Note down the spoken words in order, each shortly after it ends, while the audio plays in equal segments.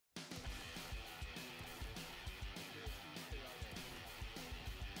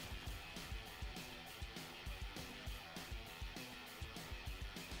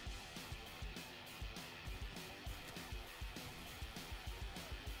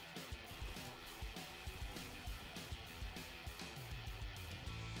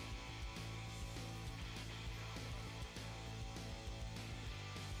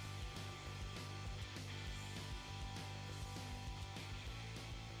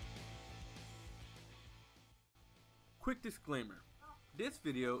Quick disclaimer, this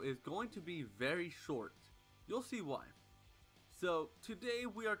video is going to be very short. You'll see why. So today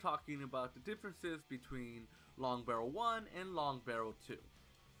we are talking about the differences between Long Barrel 1 and Long Barrel 2.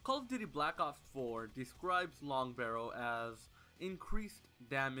 Call of Duty Black Ops 4 describes Long Barrel as increased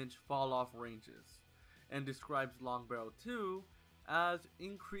damage fall off ranges, and describes Long Barrel 2 as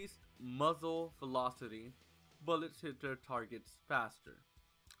increased muzzle velocity, bullets hit their targets faster.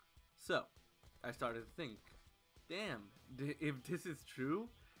 So I started to think, damn, if this is true,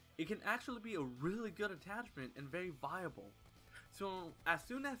 it can actually be a really good attachment and very viable. So as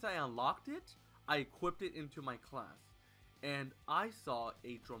soon as I unlocked it, I equipped it into my class, and I saw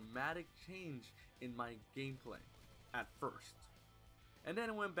a dramatic change in my gameplay at first. And then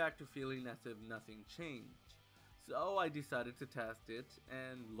it went back to feeling as if nothing changed. So I decided to test it,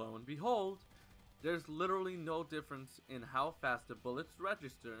 and lo and behold, there's literally no difference in how fast the bullets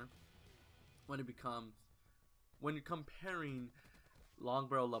register when you're comparing Long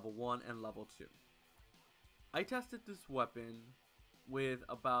Barrel level 1 and level 2. I tested this weapon with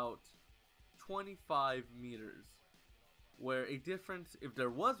about 25 meters, where a difference, if there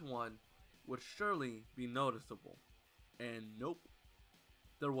was one, would surely be noticeable. And nope,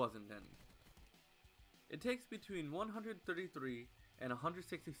 there wasn't any. It takes between 133 and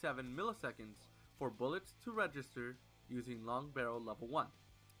 167 milliseconds for bullets to register using Long Barrel level 1.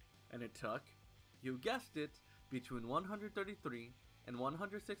 And it took, you guessed it, between 133 and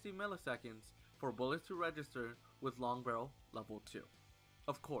 160 milliseconds for bullets to register with Long Barrel level 2.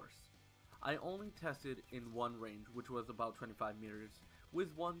 Of course, I only tested in one range, which was about 25 meters,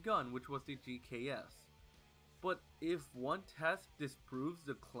 with one gun, which was the GKS. But if one test disproves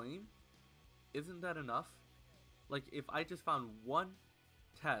the claim, isn't that enough? Like, if I just found one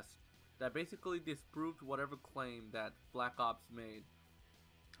test that basically disproved whatever claim that Black Ops made,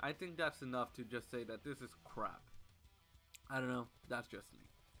 I think that's enough to just say that this is crap. I don't know, that's just me.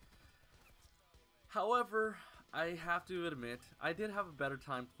 However, I have to admit, I did have a better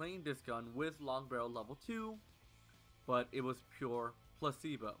time playing this gun with Long Barrel level 2, but it was pure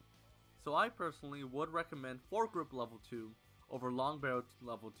placebo. So I personally would recommend Foregrip level 2 over Long Barrel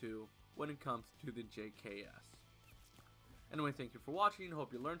level 2 when it comes to the JKS. Anyway, thank you for watching,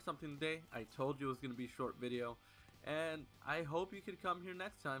 hope you learned something today. I told you it was going to be a short video, and I hope you could come here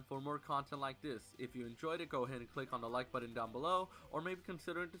next time for more content like this. If you enjoyed it, go ahead and click on the like button down below, or maybe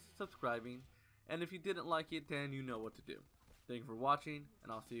consider subscribing. And if you didn't like it, then you know what to do. Thank you for watching,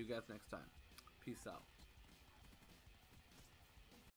 and I'll see you guys next time. Peace out.